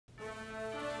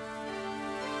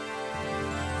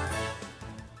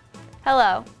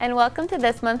Hello, and welcome to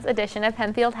this month's edition of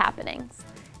Hempfield Happenings.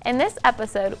 In this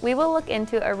episode, we will look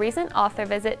into a recent author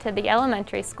visit to the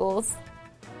elementary schools,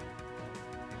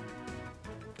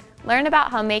 learn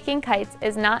about how making kites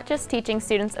is not just teaching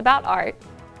students about art,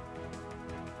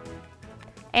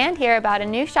 and hear about a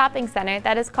new shopping center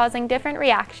that is causing different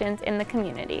reactions in the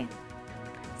community.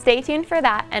 Stay tuned for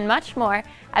that and much more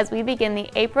as we begin the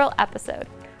April episode.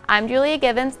 I'm Julia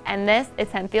Gibbons, and this is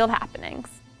Hempfield Happenings.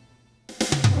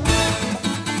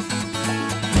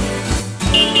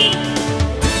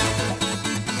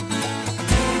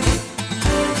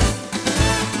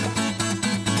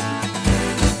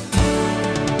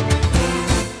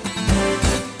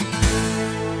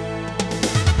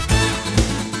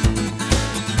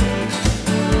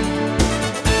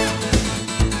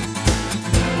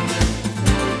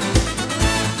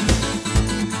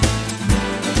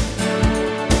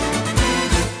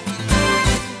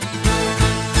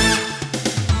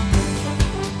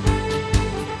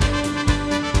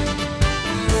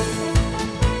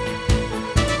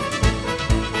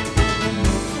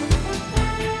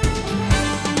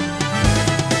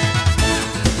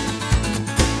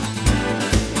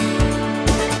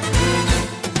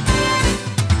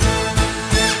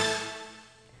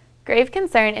 Grave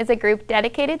Concern is a group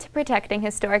dedicated to protecting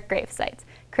historic grave sites.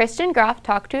 Christian Groff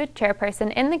talked to a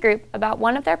chairperson in the group about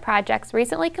one of their projects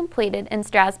recently completed in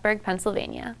Strasburg,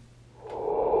 Pennsylvania.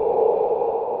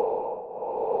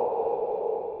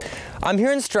 I'm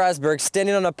here in Strasburg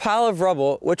standing on a pile of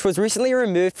rubble which was recently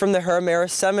removed from the Herrera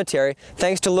Cemetery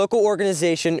thanks to local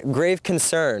organization Grave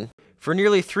Concern. For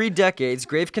nearly 3 decades,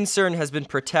 Grave Concern has been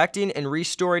protecting and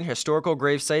restoring historical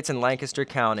grave sites in Lancaster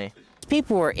County.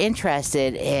 People were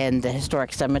interested in the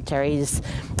historic cemeteries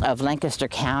of Lancaster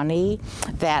County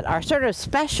that are sort of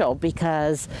special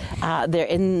because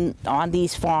they're on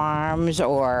these farms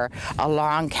or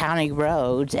along county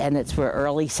roads, and it's where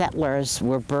early settlers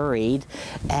were buried,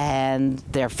 and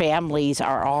their families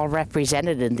are all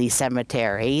represented in these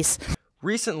cemeteries.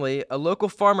 Recently, a local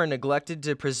farmer neglected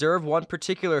to preserve one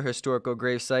particular historical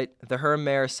gravesite, the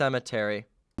Herrera Cemetery.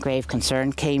 Grave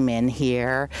Concern came in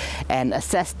here and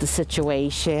assessed the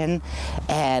situation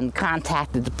and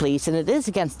contacted the police, and it is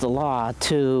against the law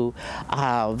to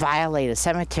violate a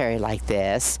cemetery like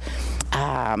this.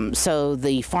 So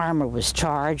the farmer was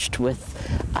charged with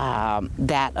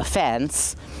that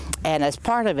offense, and as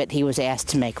part of it he was asked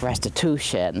to make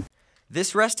restitution.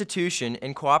 This restitution,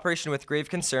 in cooperation with Grave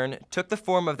Concern, took the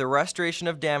form of the restoration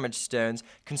of damaged stones,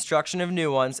 construction of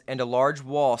new ones, and a large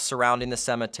wall surrounding the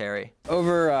cemetery.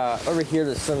 Over here, it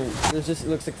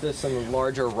looks like there's some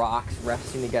larger rocks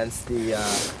resting against the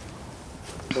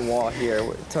wall here.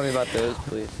 Tell me about those,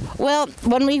 please. Well,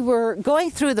 when we were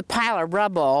going through the pile of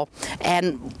rubble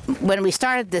and when we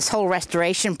started this whole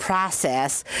restoration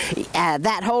process,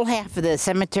 that whole half of the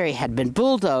cemetery had been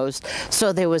bulldozed,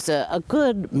 so there was a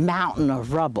good mountain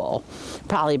of rubble,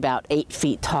 probably about 8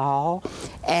 feet tall.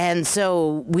 And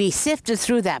so we sifted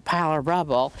through that pile of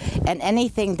rubble, and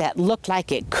anything that looked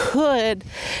like it could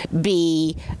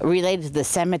be related to the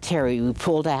cemetery we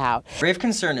pulled out. Grave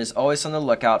Concern is always on the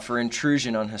lookout for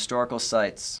intrusion on historical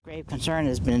sites. Grave Concern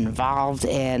has been involved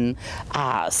in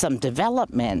some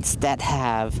developments that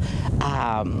have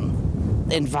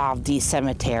involved these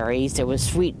cemeteries. There was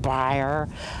Sweetbriar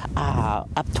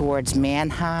up towards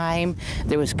Mannheim.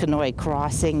 There was Canoy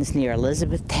Crossings near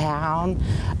Elizabethtown.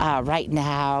 Right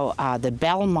now, the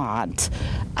Belmont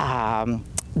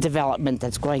development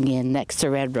that's going in next to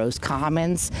Red Rose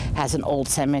Commons has an old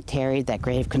cemetery that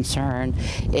Grave Concern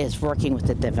is working with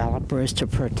the developers to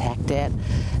protect it.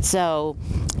 So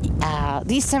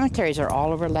these cemeteries are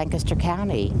all over Lancaster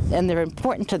County, and they're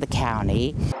important to the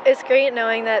county. It's great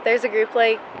knowing that there's a group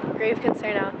like Grave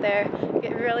Concern out there.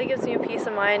 It really gives me a peace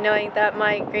of mind knowing that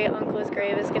my great-uncle's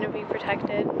grave is going to be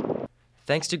protected.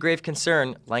 Thanks to Grave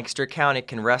Concern, Lancaster County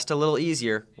can rest a little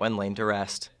easier when laid to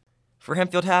rest. For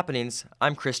Hempfield Happenings,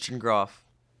 I'm Christian Groff.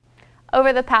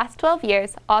 Over the past 12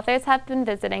 years, authors have been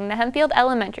visiting the Hempfield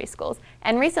elementary schools,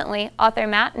 and recently, author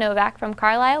Matt Novak from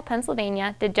Carlisle,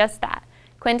 Pennsylvania did just that.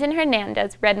 Quentin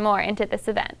Hernandez read more into this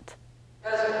event.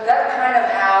 Because that's kind of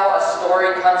how a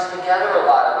story comes together a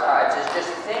lot of times, is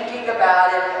just thinking about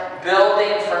it,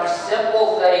 building from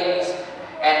simple things,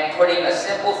 and putting a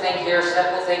simple thing here,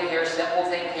 simple thing here, simple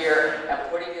thing here, and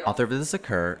putting it... Author visits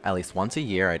occur at least once a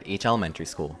year at each elementary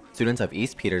school. Students of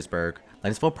East Petersburg,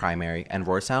 Lennoxville Primary, and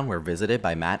Rohrstown were visited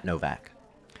by Matt Novak.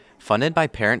 Funded by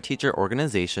parent-teacher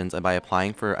organizations and by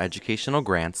applying for educational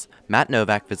grants, Matt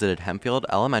Novak visited Hempfield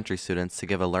elementary students to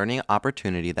give a learning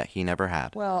opportunity that he never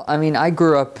had. Well, I mean, I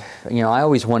grew up, I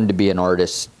always wanted to be an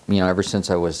artist, ever since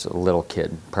I was a little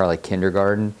kid, probably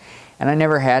kindergarten. And I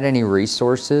never had any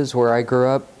resources where I grew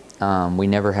up. We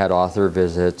never had author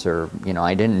visits, or,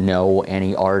 I didn't know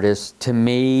any artists. To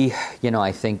me,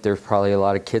 I think there's probably a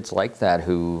lot of kids like that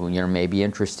who, may be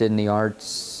interested in the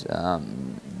arts,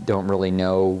 don't really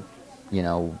know,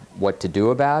 what to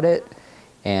do about it.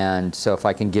 And so if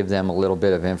I can give them a little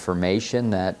bit of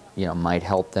information that, might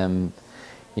help them,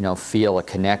 feel a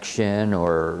connection,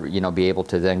 or, be able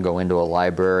to then go into a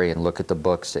library and look at the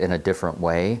books in a different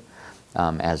way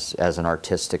as an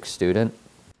artistic student.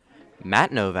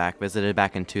 Matt Novak visited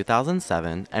back in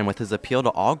 2007, and with his appeal to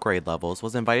all grade levels,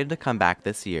 was invited to come back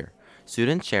this year.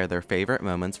 Students share their favorite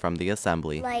moments from the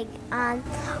assembly. Like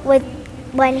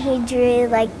when he drew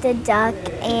like the duck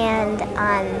and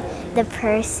the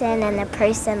person, and the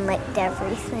person licked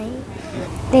everything.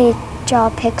 They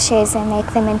draw pictures and make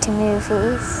them into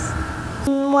movies.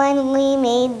 When we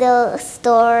made the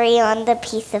story on the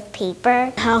piece of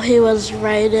paper. How he was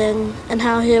writing, and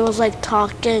how he was like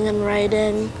talking and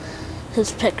writing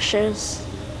his pictures.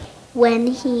 When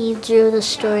he drew the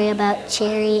story about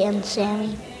Cherry and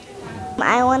Sammy.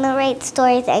 I want to write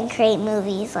stories and create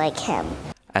movies like him.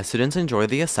 As students enjoy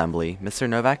the assembly, Mr.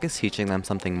 Novak is teaching them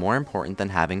something more important than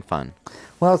having fun.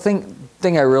 Well, the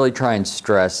thing I really try and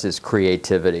stress is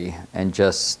creativity, and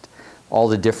just all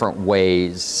the different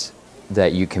ways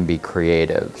that you can be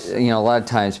creative. A lot of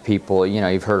times people,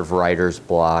 you've heard of writer's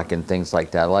block and things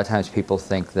like that. A lot of times people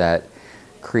think that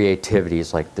creativity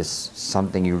is like this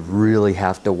something you really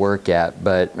have to work at,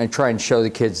 but I try and show the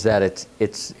kids that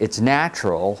it's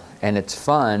natural and it's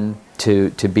fun to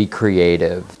be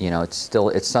creative.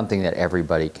 It's something that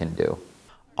everybody can do.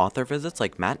 Author visits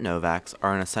like Matt Novak's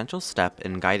are an essential step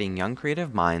in guiding young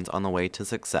creative minds on the way to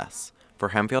success.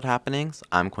 For Hempfield Happenings,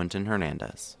 I'm Quentin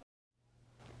Hernandez.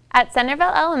 At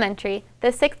Centerville Elementary, the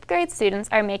 6th grade students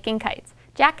are making kites.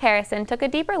 Jack Harrison took a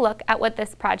deeper look at what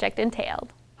this project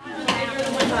entailed.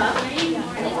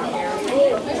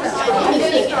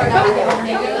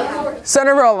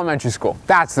 Centerville Elementary School,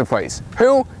 that's the place.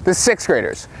 Who? The 6th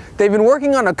graders. They've been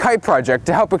working on a kite project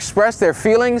to help express their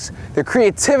feelings, their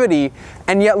creativity,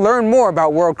 and yet learn more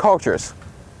about world cultures.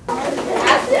 Go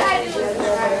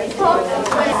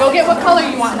get what color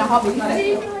you want in a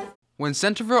hobby. When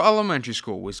Centerville Elementary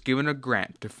School was given a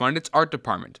grant to fund its art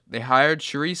department, they hired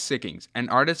Cherise Sickings, an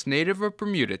artist native of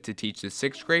Bermuda, to teach the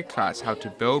 6th grade class how to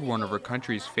build one of her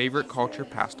country's favorite culture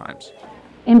pastimes.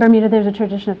 In Bermuda, there's a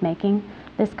tradition of making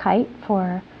this kite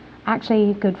for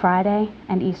actually Good Friday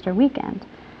and Easter weekend.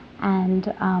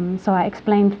 And so I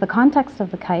explained the context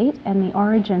of the kite and the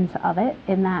origins of it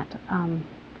in that,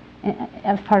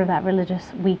 as part of that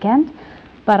religious weekend.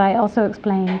 But I also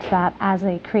explained that as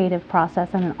a creative process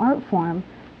and an art form,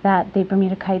 that the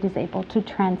Bermuda kite is able to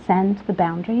transcend the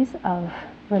boundaries of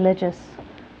religious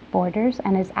borders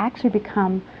and has actually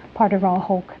become part of our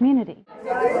whole community.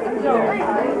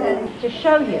 To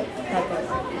show you,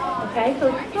 okay?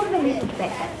 So it's sort of a leap of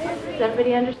faith. Does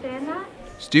everybody understand that?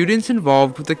 Students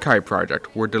involved with the Kite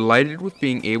Project were delighted with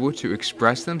being able to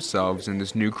express themselves in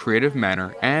this new creative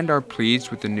manner and are pleased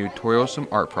with the new toilsome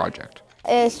art project.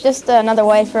 It's just another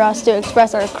way for us to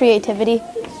express our creativity.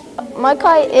 My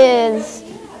kite is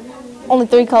only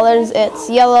 3 colors. It's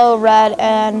yellow, red,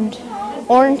 and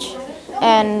orange,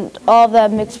 and all of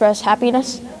them express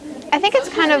happiness. I think it's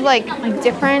kind of like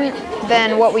different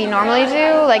than what we normally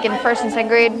do. Like in 1st and 2nd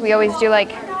grade, we always do like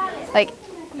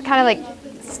kind of like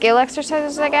skill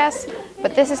exercises, I guess.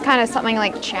 But this is kind of something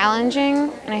like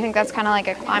challenging, and I think that's kind of like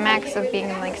a climax of being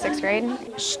in like 6th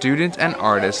grade. Student and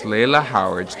artist Layla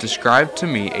Howards described to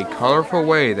me a colorful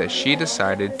way that she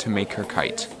decided to make her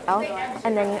kite.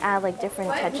 And then you add like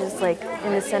different touches, like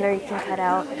in the center you can cut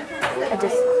out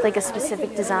like a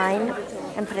specific design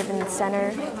and put it in the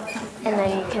center. And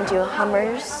then you can do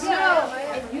hummers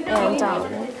and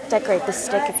decorate the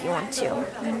stick if you want to.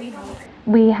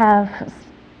 We have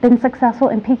been successful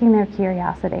in piquing their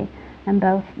curiosity. And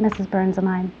both Mrs. Burns and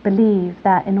I believe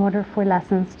that in order for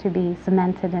lessons to be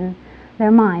cemented in their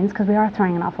minds, because we are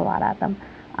throwing an awful lot at them,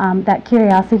 that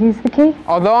curiosity is the key.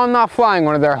 Although I'm not flying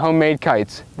one of their homemade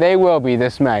kites, they will be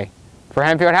this May. For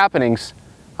Hempfield Happenings,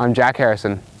 I'm Jack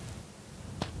Harrison.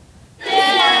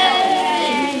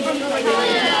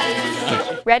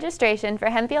 Registration for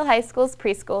Hempfield High School's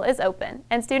preschool is open,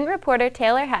 and student reporter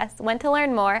Taylor Hess went to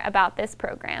learn more about this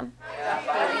program.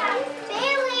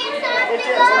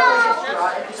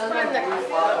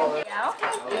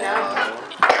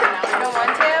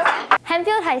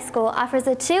 Hempfield High School offers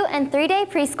a 2- and 3-day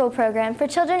preschool program for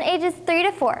children ages 3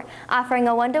 to 4, offering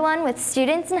a one-to-one with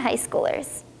students and high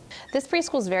schoolers. This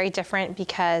preschool is very different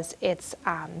because it's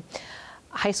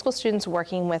high school students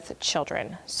working with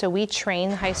children. So we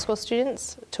train high school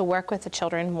students to work with the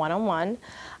children one-on-one.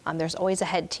 There's always a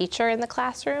head teacher in the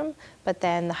classroom, but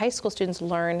then the high school students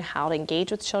learn how to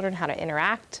engage with children, how to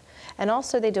interact, and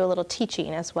also they do a little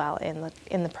teaching as well in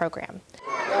the program.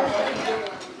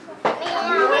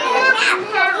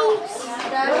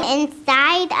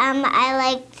 Inside, I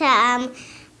like to,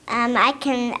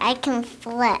 I can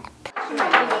flip.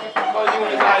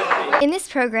 In this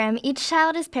program, each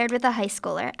child is paired with a high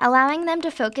schooler, allowing them to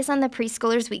focus on the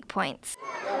preschooler's weak points.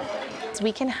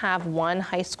 We can have one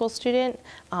high school student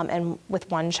and with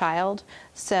one child.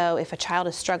 So if a child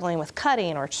is struggling with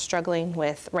cutting or struggling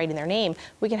with writing their name,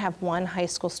 we can have one high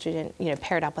school student,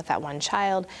 paired up with that one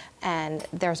child, and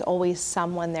there's always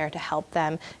someone there to help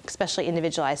them, especially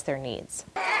individualize their needs.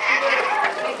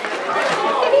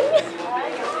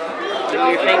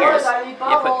 Your fingers.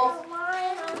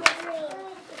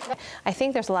 I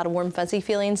think there's a lot of warm, fuzzy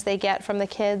feelings they get from the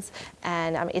kids,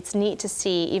 and it's neat to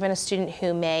see even a student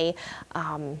who may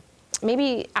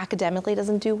maybe academically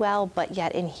doesn't do well, but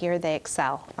yet in here they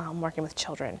excel working with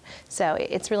children. So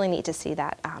it's really neat to see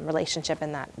that relationship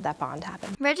and that bond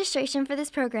happen. Registration for this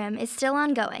program is still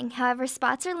ongoing. However,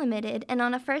 spots are limited and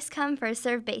on a first-come,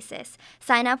 first-served basis.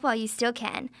 Sign up while you still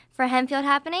can. For Hempfield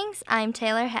Happenings, I'm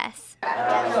Taylor Hess.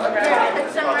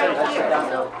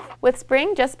 With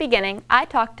spring just beginning, I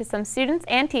talked to some students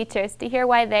and teachers to hear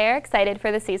why they are excited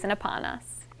for the season upon us.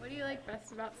 What do you like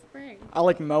best about spring? I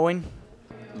like mowing.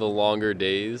 The longer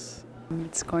days.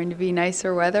 It's going to be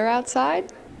nicer weather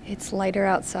outside. It's lighter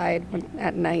outside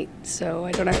at night, so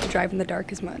I don't have to drive in the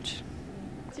dark as much.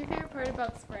 What's your favorite part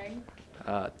about spring?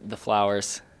 The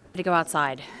flowers. To go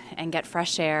outside and get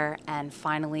fresh air and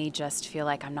finally just feel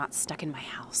like I'm not stuck in my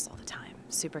house all the time.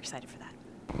 Super excited for that.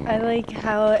 I like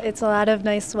how it's a lot of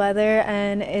nice weather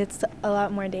and it's a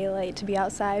lot more daylight to be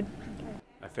outside.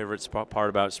 My favorite part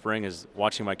about spring is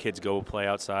watching my kids go play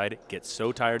outside, get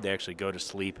so tired they actually go to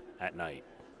sleep at night.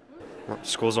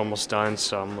 School's almost done,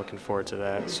 so I'm looking forward to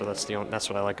that. So that's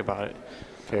what I like about it.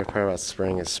 Favorite part about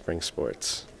spring is spring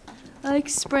sports. I like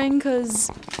spring because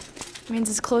it means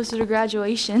it's closer to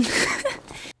graduation.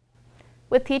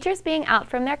 With teachers being out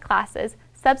from their classes,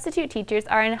 substitute teachers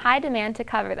are in high demand to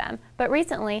cover them, but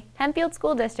recently, Hempfield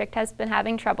School District has been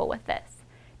having trouble with this.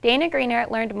 Dana Greener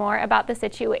learned more about the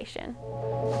situation.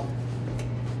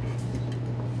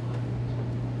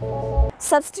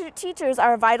 Substitute teachers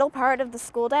are a vital part of the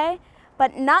school day,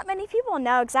 but not many people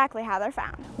know exactly how they're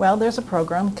found. Well, there's a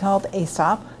program called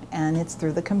ASOP, and it's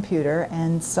through the computer,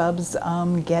 and subs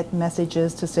get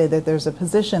messages to say that there's a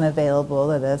position available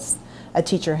that a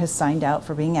teacher has signed out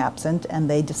for being absent, and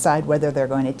they decide whether they're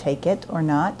going to take it or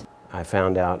not. I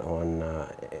found out on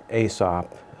ASOP,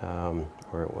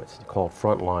 or what's called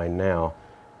Frontline now,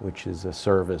 which is a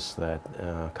service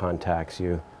that contacts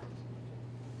you.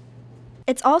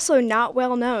 It's also not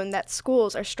well known that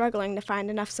schools are struggling to find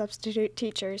enough substitute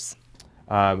teachers.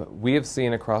 We have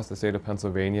seen across the state of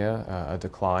Pennsylvania a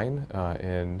decline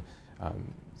in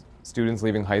students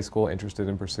leaving high school interested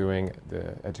in pursuing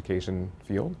the education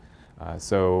field.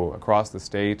 So across the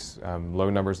state, low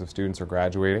numbers of students are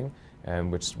graduating,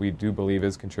 and which we do believe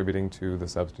is contributing to the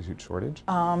substitute shortage.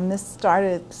 This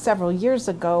started several years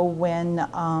ago when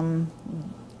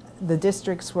the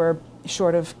districts were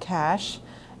short of cash,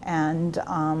 and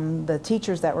the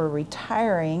teachers that were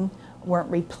retiring weren't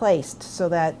replaced, so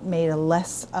that made a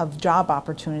less of job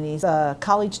opportunities.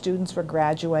 College students were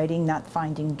graduating, not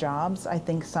finding jobs. I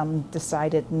think some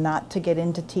decided not to get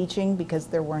into teaching because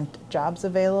there weren't jobs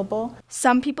available.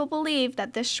 Some people believe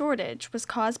that this shortage was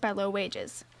caused by low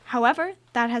wages. However,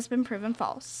 that has been proven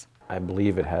false. I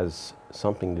believe it has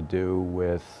something to do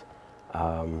with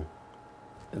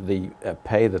the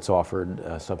pay that's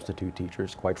offered substitute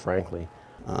teachers, quite frankly.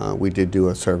 We did do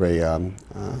a survey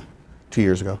 2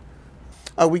 years ago.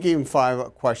 We gave them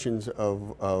 5 questions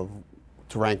to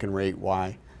rank and rate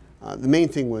why. The main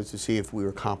thing was to see if we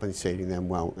were compensating them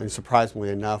well, and surprisingly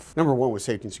enough, number 1 was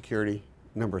safety and security,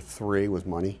 number 3 was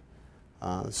money.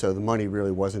 So the money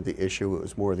really wasn't the issue, it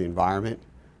was more the environment.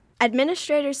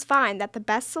 Administrators find that the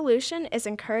best solution is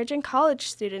encouraging college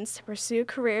students to pursue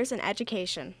careers in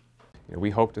education. We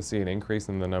hope to see an increase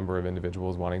in the number of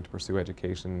individuals wanting to pursue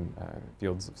education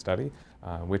fields of study,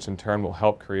 which in turn will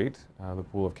help create the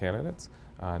pool of candidates,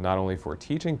 not only for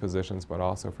teaching positions, but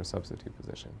also for substitute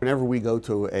positions. Whenever we go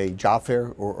to a job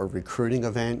fair or a recruiting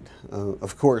event,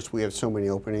 of course we have so many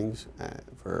openings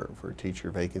for teacher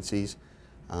vacancies,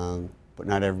 but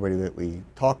not everybody that we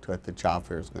talk to at the job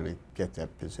fair is going to get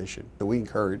that position. So we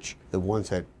encourage the ones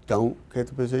that don't get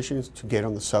the positions to get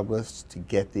on the sub lists, to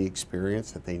get the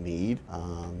experience that they need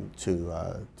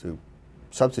to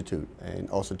substitute and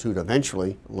also to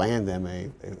eventually land them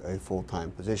a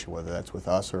full-time position, whether that's with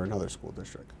us or another school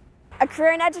district. A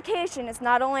career in education is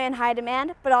not only in high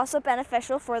demand, but also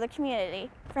beneficial for the community.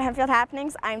 For Hempfield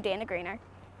Happenings, I'm Dana Greener.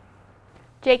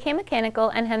 JK Mechanical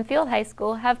and Hempfield High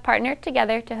School have partnered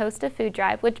together to host a food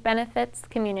drive which benefits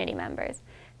community members.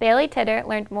 Bailey Titter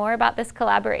learned more about this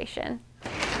collaboration.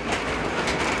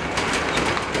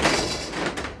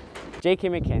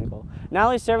 JK Mechanical, not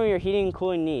only serving your heating and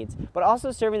cooling needs, but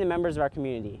also serving the members of our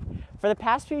community. For the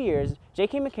past few years,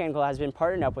 JK Mechanical has been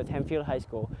partnered up with Hempfield High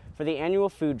School for the annual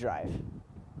food drive.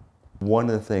 One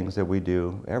of the things that we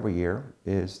do every year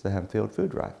is the Hempfield Food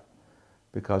Drive,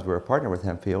 because we're a partner with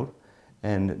Hempfield,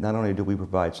 and not only do we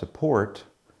provide support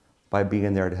by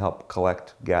being there to help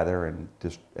collect, gather,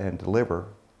 and deliver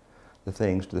the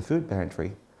things to the food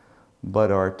pantry,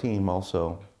 but our team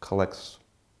also collects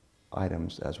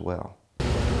items as well.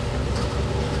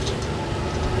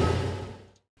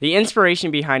 The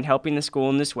inspiration behind helping the school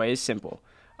in this way is simple.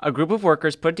 A group of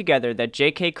workers put together that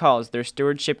JK calls their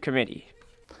stewardship committee.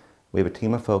 We have a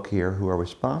team of folk here who are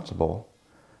responsible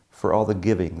for all the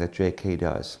giving that JK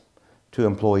does to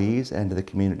employees and to the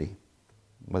community,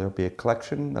 whether it be a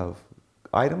collection of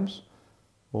items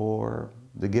or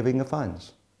the giving of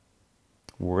funds.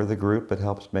 We're the group that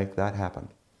helps make that happen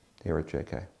here at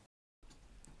JK.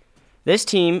 This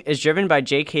team is driven by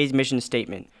JK's mission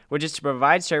statement, which is to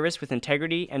provide service with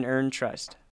integrity and earn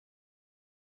trust.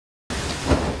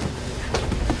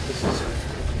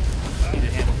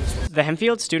 The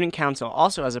Hempfield Student Council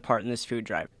also has a part in this food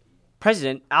drive.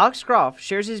 President Alex Groff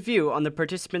shares his view on the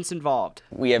participants involved.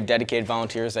 We have dedicated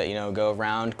volunteers that, go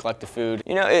around, collect the food.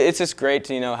 It's just great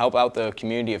to, help out the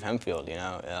community of Hempfield,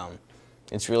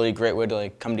 It's really a great way to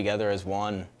come together as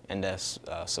one and to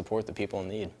support the people in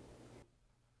need.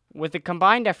 With the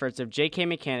combined efforts of JK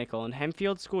Mechanical and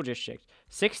Hempfield School District,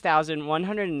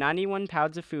 6,191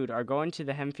 pounds of food are going to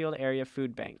the Hempfield Area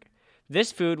Food Bank.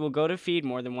 This food will go to feed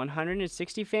more than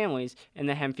 160 families in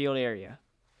the Hempfield area.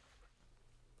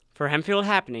 For Hempfield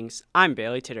Happenings, I'm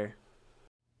Bailey Titter.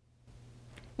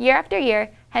 Year after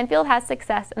year, Hempfield has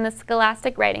success in the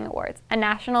Scholastic Writing Awards, a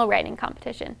national writing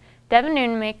competition. Devin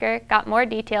Noonemaker got more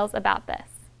details about this.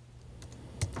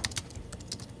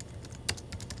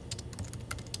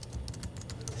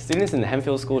 Students in the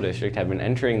Hempfield School District have been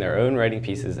entering their own writing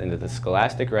pieces into the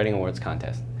Scholastic Writing Awards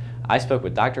contest. I spoke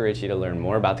with Dr. Ritchie to learn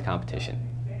more about the competition.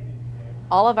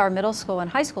 All of our middle school and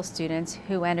high school students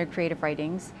who entered creative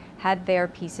writings had their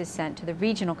pieces sent to the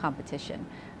regional competition.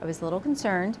 I was a little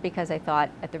concerned because I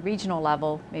thought at the regional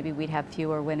level maybe we'd have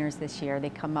fewer winners this year. They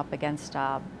come up against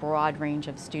a broad range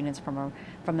of students from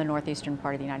the northeastern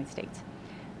part of the United States.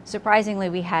 Surprisingly,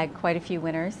 we had quite a few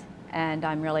winners, and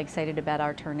I'm really excited about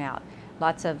our turnout.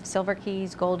 Lots of silver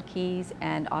keys, gold keys,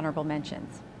 and honorable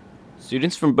mentions.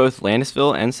 Students from both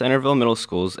Landisville and Centerville middle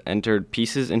schools entered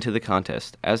pieces into the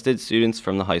contest, as did students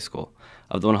from the high school.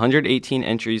 Of the 118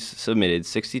 entries submitted,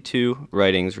 62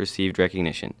 writings received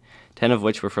recognition, 10 of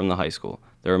which were from the high school.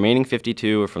 The remaining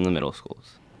 52 were from the middle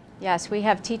schools. Yes, we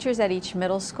have teachers at each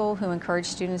middle school who encourage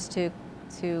students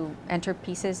to enter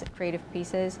pieces, creative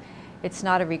pieces. It's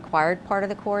not a required part of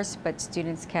the course, but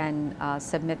students can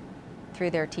submit through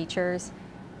their teachers,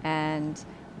 and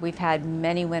we've had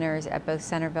many winners at both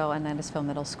Centerville and Landisville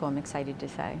Middle School, I'm excited to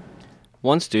say.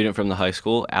 One student from the high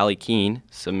school, Allie Keene,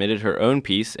 submitted her own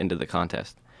piece into the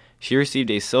contest. She received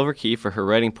a silver key for her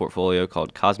writing portfolio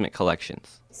called Cosmic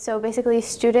Collections. So basically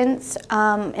students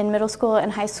in middle school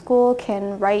and high school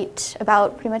can write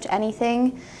about pretty much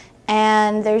anything,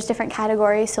 and there's different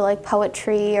categories, so like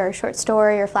poetry or short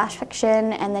story or flash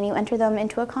fiction, and then you enter them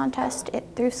into a contest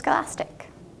through Scholastic.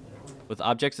 With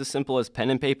objects as simple as pen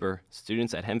and paper,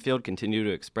 students at Hempfield continue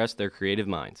to express their creative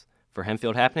minds. For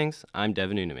Hempfield Happenings, I'm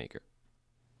Devin Noonemaker.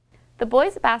 The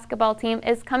boys basketball team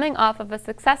is coming off of a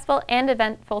successful and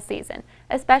eventful season,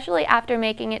 especially after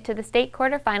making it to the state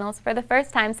quarterfinals for the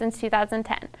first time since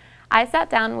 2010. I sat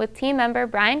down with team member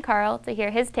Bryan Karl to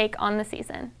hear his take on the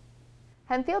season.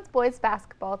 Hempfield's boys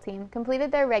basketball team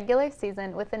completed their regular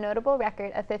season with a notable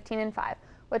record of 15-5,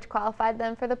 which qualified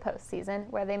them for the postseason,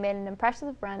 where they made an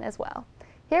impressive run as well.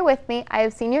 Here with me, I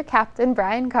have senior captain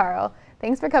Bryan Karl.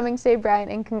 Thanks for coming today, Bryan,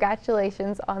 and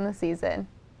congratulations on the season.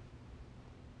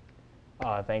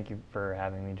 Thank you for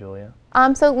having me, Julia.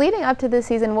 So leading up to this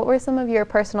season, what were some of your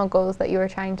personal goals that you were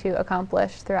trying to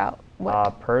accomplish throughout?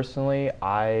 Personally,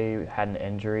 I had an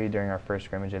injury during our first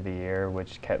scrimmage of the year,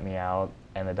 which kept me out,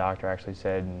 and the doctor actually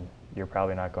said, you're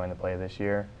probably not going to play this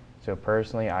year. So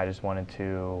personally, I just wanted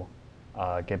to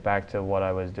get back to what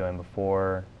I was doing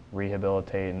before,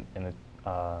 rehabilitate in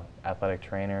the athletic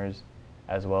trainers,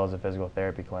 as well as a physical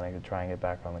therapy clinic to try and get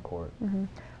back on the court.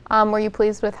 Were you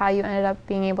pleased with how you ended up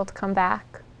being able to come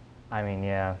back? I mean,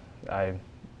 yeah, I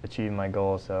achieved my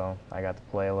goal, so I got to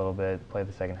play a little bit, play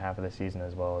the second half of the season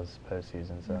as well as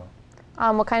postseason. So,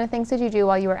 what kind of things did you do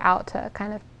while you were out to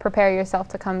kind of prepare yourself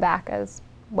to come back as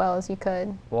well as you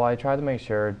could? Well, I tried to make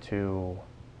sure to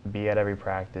be at every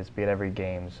practice, be at every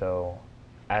game, so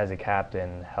as a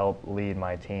captain, help lead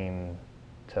my team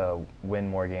to win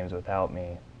more games without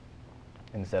me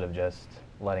instead of just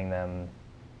letting them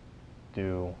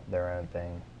do their own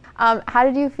thing. How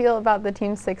did you feel about the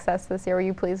team's success this year? Were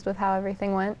you pleased with how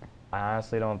everything went? I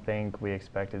honestly don't think we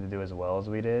expected to do as well as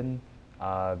we did.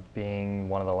 Being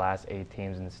one of the last 8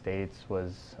 teams in the States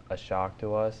was a shock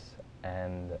to us,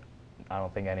 and I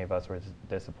don't think any of us were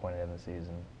disappointed in the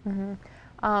season.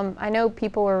 I know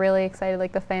people were really excited,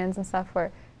 like the fans and stuff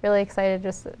were really excited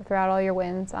just throughout all your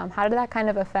wins. How did that kind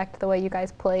of affect the way you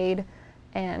guys played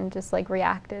and just like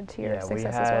reacted to your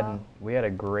success as well? We had a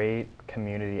great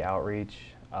community outreach,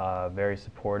 very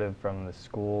supportive from the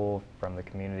school, from the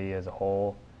community as a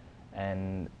whole,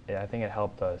 and I think it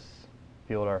helped us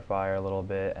fueled our fire a little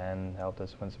bit and helped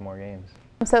us win some more games.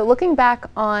 So looking back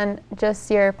on just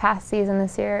your past season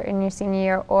this year in your senior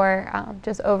year, or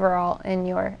just overall in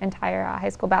your entire high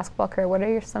school basketball career, what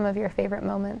are some of your favorite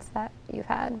moments that you've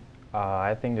had?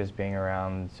 I think just being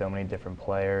around so many different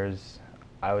players.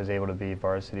 I was able to be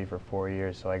varsity for 4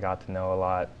 years, so I got to know a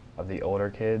lot of the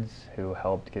older kids who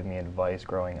helped give me advice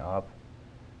growing up.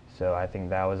 So I think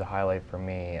that was a highlight for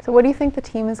me. So what do you think the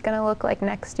team is going to look like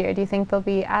next year? Do you think they'll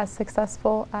be as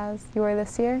successful as you were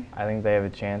this year? I think they have a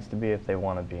chance to be if they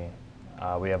want to be.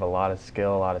 We have a lot of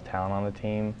skill, a lot of talent on the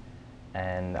team,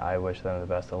 and I wish them the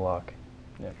best of luck.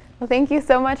 Yep. Well, thank you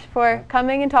so much for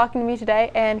coming and talking to me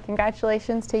today, and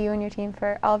congratulations to you and your team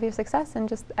for all of your success and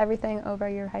just everything over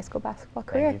your high school basketball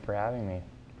career. Thank you for having me.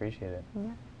 Appreciate it.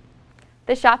 Yeah.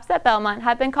 The shops at Belmont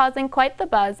have been causing quite the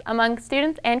buzz among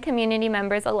students and community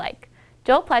members alike.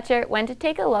 Joel Pletcher went to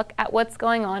take a look at what's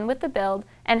going on with the build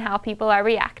and how people are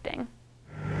reacting.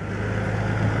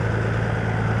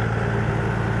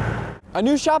 A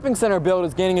new shopping center build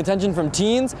is gaining attention from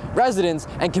teens, residents,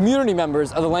 and community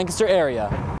members of the Lancaster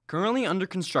area. Currently under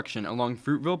construction along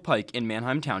Fruitville Pike in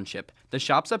Manheim Township, the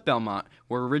shops at Belmont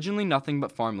were originally nothing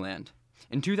but farmland.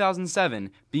 In 2007,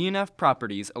 B&F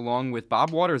Properties, along with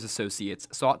Bob Waters Associates,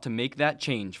 sought to make that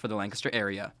change for the Lancaster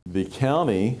area. The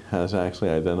county has actually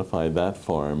identified that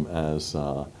farm as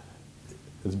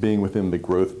being within the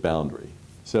growth boundary.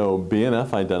 So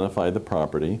B&F identified the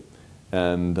property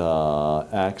and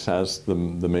acts as the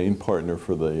main partner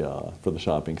for the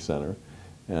shopping center.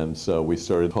 And so we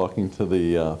started talking to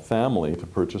the family to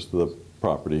purchase the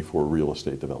property for real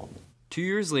estate development. 2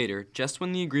 years later, just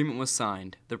when the agreement was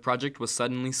signed, the project was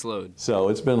suddenly slowed. So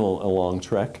it's been a long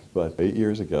trek, but 8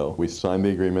 years ago, we signed the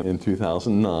agreement in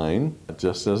 2009,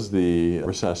 just as the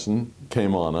recession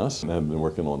came on us, and have been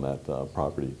working on that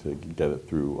property to get it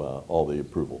through all the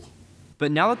approvals.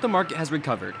 But now that the market has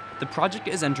recovered, the project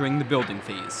is entering the building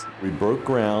phase. We broke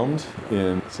ground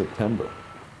in September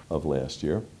of last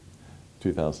year,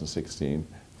 2016.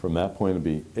 From that point, it'll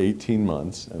be 18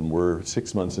 months, and we're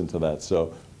 6 months into that.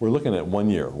 So we're looking at 1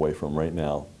 year away from right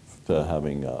now to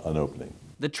having an opening.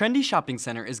 The trendy shopping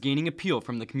center is gaining appeal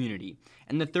from the community,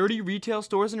 and the 30 retail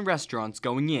stores and restaurants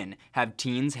going in have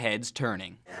teens' heads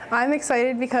turning. I'm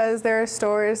excited because there are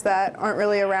stores that aren't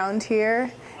really around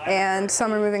here, and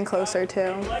some are moving closer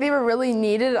too. They were really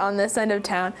needed on this end of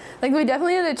town. Like, we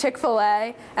definitely need a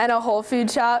Chick-fil-A and a Whole Food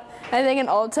shop. I think an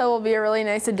Ulta will be a really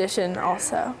nice addition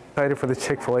also. Excited for the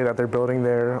Chick-fil-A that they're building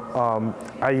there.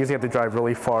 I usually have to drive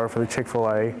really far for the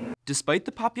Chick-fil-A. Despite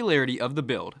the popularity of the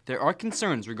build, there are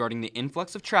concerns regarding the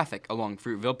influx of traffic along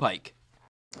Fruitville Pike.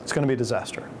 It's going to be a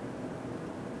disaster.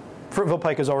 Fruitville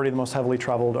Pike is already the most heavily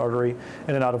traveled artery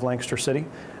in and out of Lancaster City,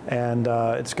 and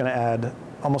it's going to add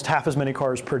almost half as many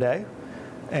cars per day,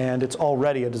 and it's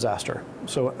already a disaster.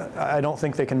 So I don't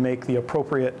think they can make the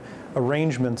appropriate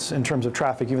arrangements in terms of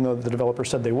traffic, even though the developer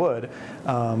said they would.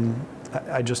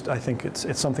 I think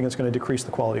it's something that's going to decrease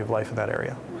the quality of life in that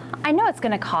area. I know it's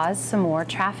going to cause some more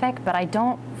traffic, but I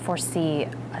don't foresee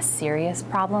a serious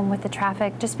problem with the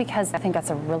traffic just because I think that's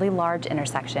a really large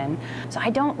intersection. So I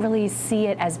don't really see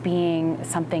it as being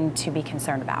something to be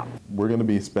concerned about. We're going to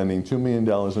be spending $2 million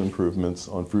in improvements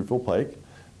on Fruitville Pike.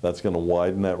 That's going to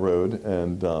widen that road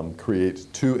and create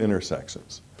 2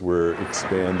 intersections. We're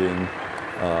expanding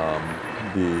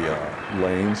the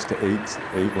lanes to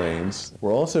 8 lanes.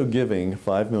 We're also giving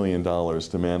 $5 million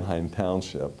to Manheim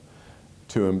Township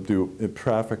to do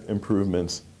traffic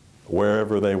improvements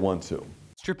wherever they want to.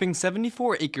 Stripping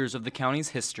 74 acres of the county's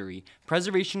history,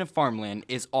 preservation of farmland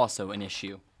is also an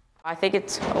issue. I think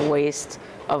it's a waste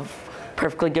of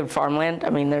perfectly good farmland. I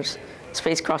mean, there's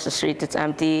space across the street that's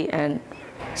empty and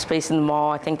space in the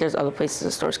mall. I think there's other places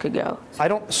the stores could go. I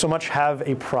don't so much have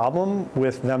a problem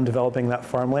with them developing that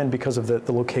farmland because of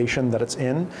the location that it's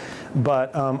in,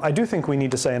 but I do think we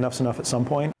need to say enough's enough at some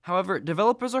point. However,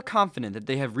 developers are confident that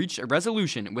they have reached a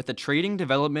resolution with the trading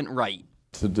development right.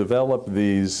 To develop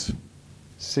these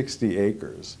 60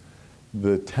 acres,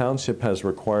 the township has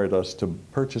required us to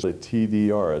purchase a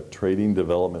TDR, a trading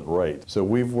development right. So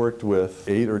we've worked with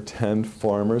 8 or 10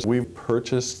 farmers. We've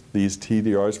purchased these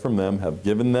TDRs from them, have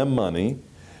given them money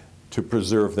to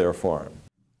preserve their farm.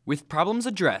 With problems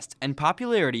addressed and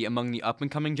popularity among the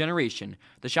up-and-coming generation,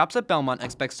 the Shoppes at Belmont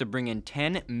expects to bring in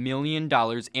 $10 million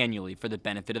annually for the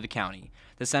benefit of the county.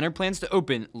 The center plans to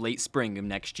open late spring of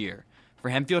next year. For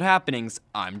Hempfield Happenings,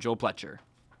 I'm Joel Pletcher.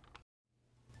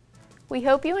 We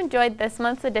hope you enjoyed this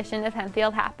month's edition of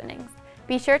Hempfield Happenings.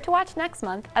 Be sure to watch next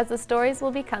month as the stories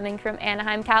will be coming from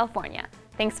Anaheim, California.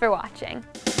 Thanks for watching.